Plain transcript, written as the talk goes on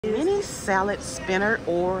salad spinner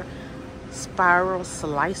or spiral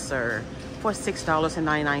slicer for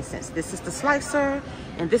 $6.99. This is the slicer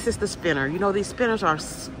and this is the spinner. You know, these spinners are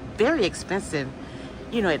very expensive,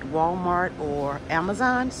 you know, at Walmart or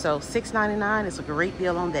Amazon. So $6.99 is a great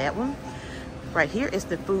deal on that one. Right here is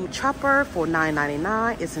the food chopper for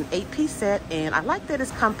 $9.99. It's an 8-piece set, and I like that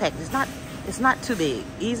it's compact. It's not too big,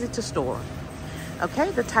 easy to store.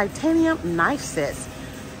 Okay, the titanium knife sets.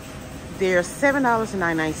 They're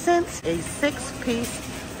 $7.99, a 6-piece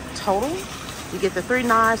total. You get the 3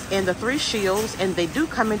 knives and the 3 shields, and they do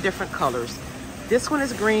come in different colors. This one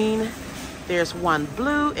is green. There's one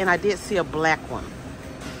blue, and I did see a black one.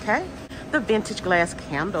 Okay, the vintage glass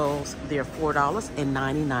candles. They're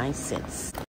 $4.99.